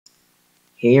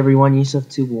Hey everyone,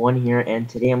 YusufTube1 here, and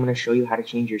today I'm going to show you how to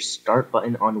change your start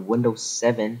button on Windows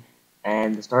 7.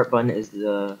 And the start button is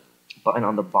the button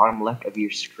on the bottom left of your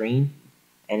screen,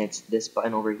 and it's this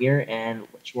button over here. And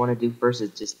what you want to do first is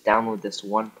just download this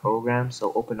one program.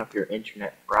 So open up your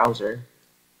internet browser,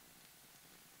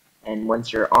 and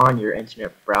once you're on your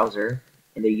internet browser,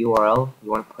 in the URL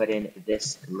you want to put in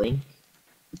this link.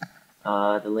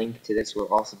 The link to this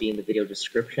will also be in the video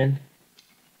description.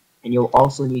 And you'll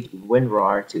also need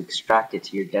WinRar to extract it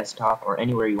to your desktop or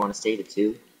anywhere you want to save it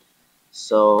to.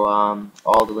 So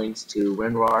all the links to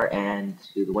WinRar and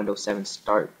to the Windows 7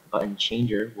 Start button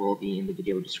changer will be in the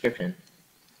video description.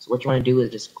 So what you want to do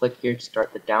is just click here to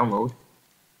start the download.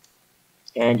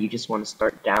 And you just want to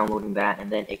start downloading that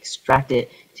and then extract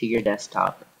it to your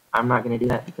desktop. I'm not going to do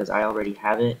that because I already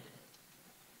have it.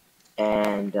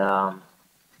 And I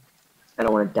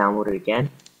don't want to download it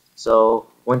again. So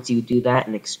once you do that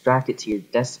and extract it to your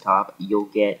desktop, you'll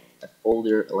get a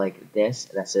folder like this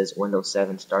that says Windows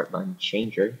 7 Start Button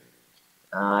Changer.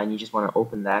 And you just want to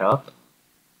open that up.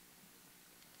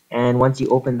 And once you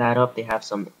open that up, they have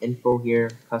some info here,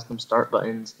 custom start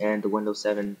buttons, and the Windows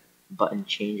 7 Button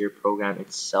Changer program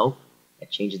itself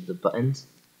that changes the buttons.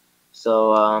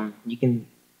 So you can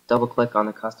double click on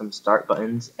the custom start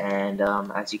buttons, and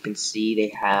as you can see, they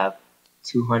have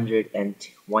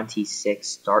 226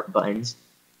 start buttons,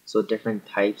 so different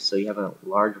types, so you have a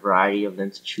large variety of them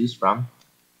to choose from.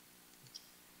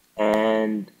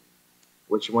 And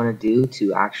what you want to do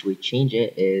to actually change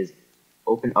it is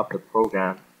open up the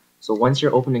program. So once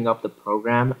you're opening up the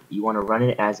program, you want to run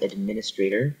it as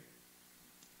administrator,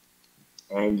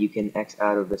 and you can X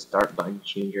out of the start button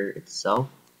changer itself,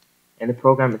 and the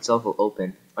program itself will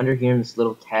open. Under here in this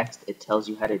little text, it tells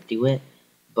you how to do it,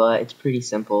 but it's pretty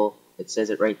simple. It says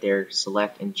it right there,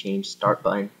 select and change start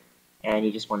button, and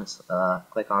you just want to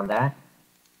click on that.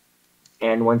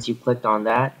 And once you clicked on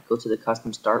that, go to the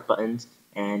custom start buttons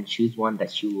and choose one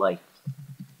that you like.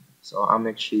 So I'm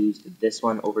going to choose this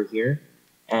one over here,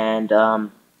 and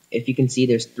if you can see,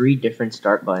 there's 3 different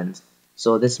start buttons.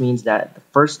 So this means that the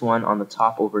first one on the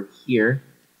top over here,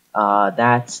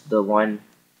 that's the one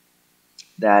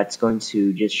that's going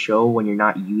to just show when you're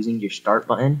not using your start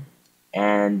button,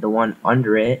 and the one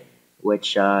under it,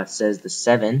 which says the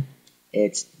 7,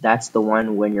 that's the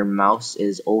one when your mouse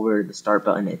is over the start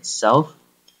button itself,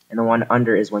 and the one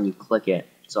under is when you click it.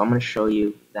 So I'm going to show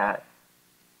you that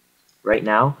right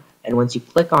now, and once you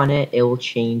click on it, it will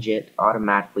change it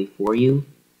automatically for you.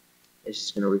 It's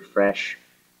just going to refresh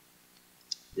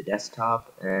the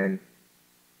desktop, and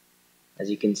as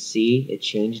you can see, it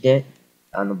changed it.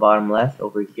 On the bottom left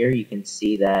over here, you can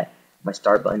see that my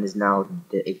start button is now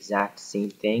the exact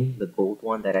same thing, the gold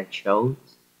one that I chose.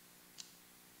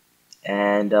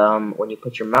 And when you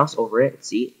put your mouse over it,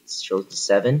 see, it shows the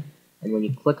 7, and when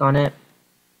you click on it,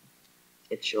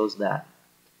 it shows that.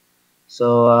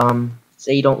 So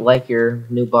say you don't like your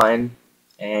new button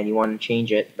and you want to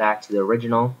change it back to the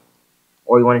original,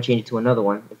 or you want to change it to another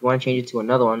one. If you want to change it to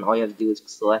another one, all you have to do is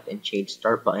select and change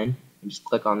start button, and just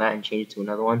click on that and change it to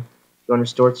another one. If you want to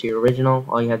restore it to your original,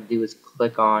 all you have to do is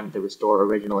click on the Restore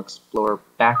Original Explorer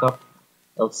Backup.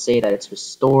 It'll say that it's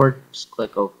restored. Just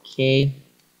click OK.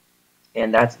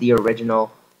 And that's the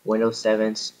original Windows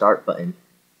 7 Start button.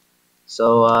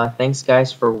 So thanks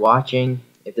guys for watching.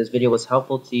 If this video was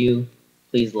helpful to you,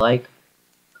 please like,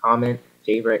 comment,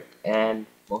 favorite, and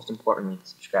most importantly,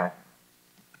 subscribe.